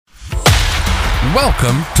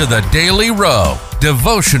Welcome to the Daily Row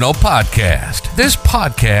Devotional Podcast. This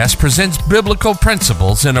podcast presents biblical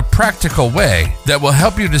principles in a practical way that will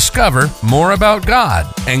help you discover more about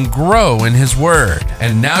God and grow in His Word.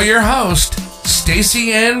 And now your host,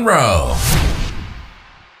 Stacey Ann Rowe.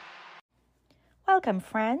 Welcome,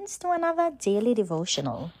 friends, to another daily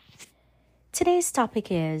devotional. Today's topic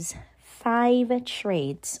is 5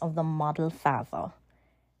 traits of the model father.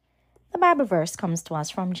 The Bible verse comes to us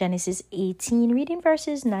from Genesis 18, reading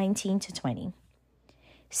verses 19 to 20.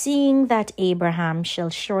 Seeing that Abraham shall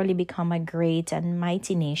surely become a great and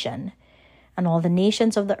mighty nation, and all the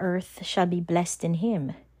nations of the earth shall be blessed in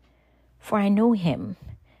him. For I know him,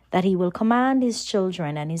 that he will command his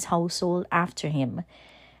children and his household after him,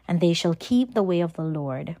 and they shall keep the way of the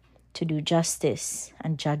Lord, to do justice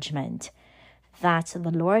and judgment, that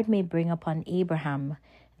the Lord may bring upon Abraham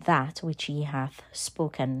that which he hath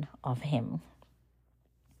spoken of him.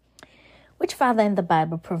 Which father in the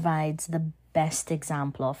Bible provides the best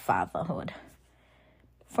example of fatherhood?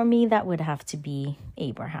 For me, that would have to be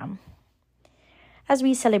Abraham. As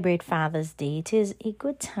we celebrate Father's Day, it is a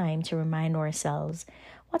good time to remind ourselves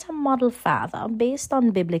what a model father, based on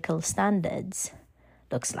biblical standards,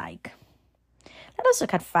 looks like. Let us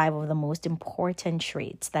look at 5 of the most important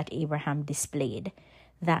traits that Abraham displayed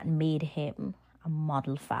that made him a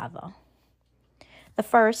model father. The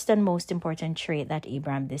first and most important trait that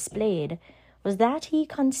Abraham displayed was that he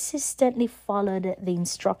consistently followed the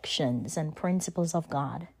instructions and principles of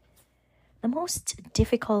God. The most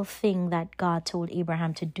difficult thing that God told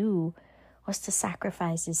Abraham to do was to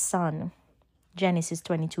sacrifice his son. Genesis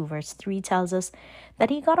 22 verse 3 tells us that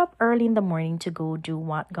he got up early in the morning to go do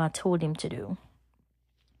what God told him to do.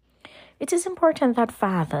 It is important that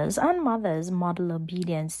fathers and mothers model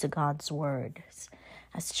obedience to God's words,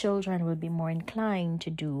 as children will be more inclined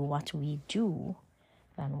to do what we do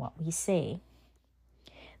than what we say.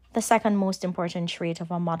 The second most important trait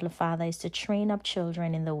of a model father is to train up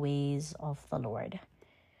children in the ways of the Lord.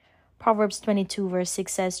 Proverbs 22 verse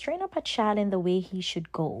 6 says, "Train up a child in the way he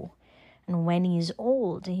should go, and when he is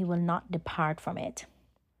old, he will not depart from it."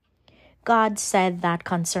 God said that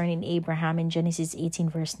concerning Abraham in Genesis 18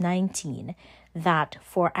 verse 19, that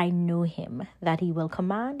 "For I know him, that he will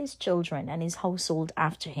command his children and his household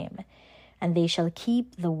after him, and they shall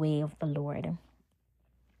keep the way of the Lord."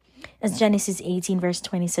 As Genesis 18 verse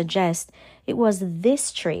 20 suggests, it was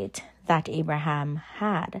this trait that Abraham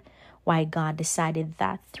had, why God decided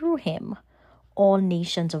that through him, all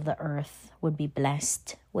nations of the earth would be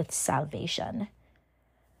blessed with salvation.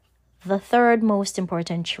 The third most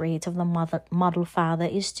important trait of the model father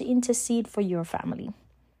is to intercede for your family.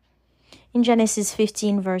 In Genesis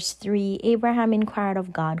 15 verse 3, Abraham inquired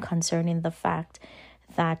of God concerning the fact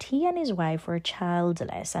that he and his wife were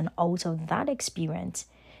childless, and out of that experience,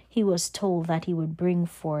 he was told that he would bring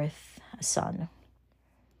forth a son.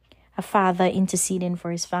 A father interceding for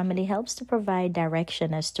his family helps to provide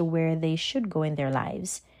direction as to where they should go in their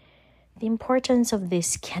lives. The importance of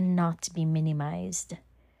this cannot be minimized.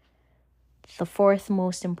 The fourth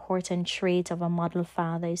most important trait of a model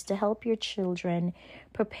father is to help your children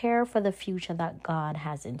prepare for the future that God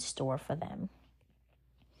has in store for them.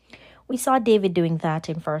 We saw David doing that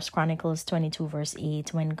in 1 Chronicles 22 verse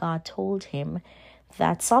 8, when God told him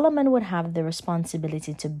that Solomon would have the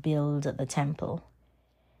responsibility to build the temple.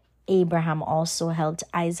 Abraham also helped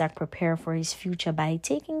Isaac prepare for his future by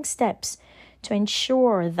taking steps to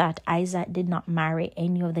ensure that Isaac did not marry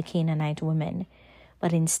any of the Canaanite women,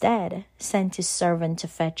 but instead sent his servant to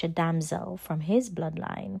fetch a damsel from his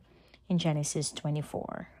bloodline in Genesis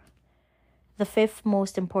 24. The fifth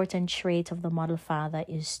most important trait of the model father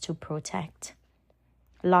is to protect.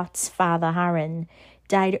 Lot's father Haran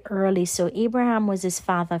died early, so Abraham was his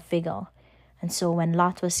father figure. And so when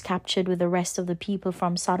Lot was captured with the rest of the people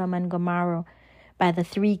from Sodom and Gomorrah by the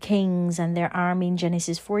 3 kings and their army in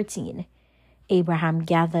Genesis 14, Abraham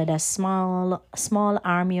gathered a small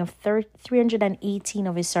army of 318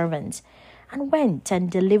 of his servants and went and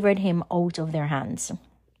delivered him out of their hands.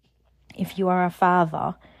 If you are a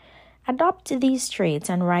father, adopt these traits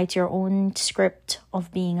and write your own script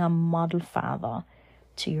of being a model father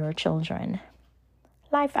to your children.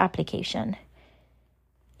 Life application.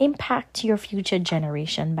 Impact your future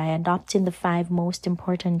generation by adopting the 5 most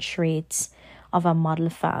important traits of a model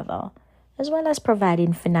father, as well as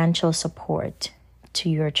providing financial support to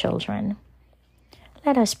your children.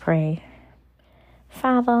 Let us pray.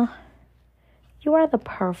 Father, you are the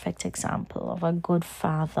perfect example of a good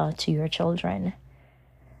father to your children.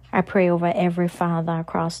 I pray over every father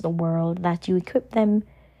across the world that you equip them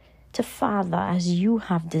to father as you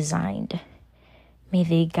have designed. May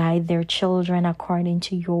they guide their children according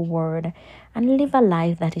to your word and live a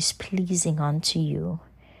life that is pleasing unto you.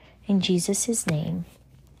 In Jesus' name,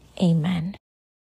 amen.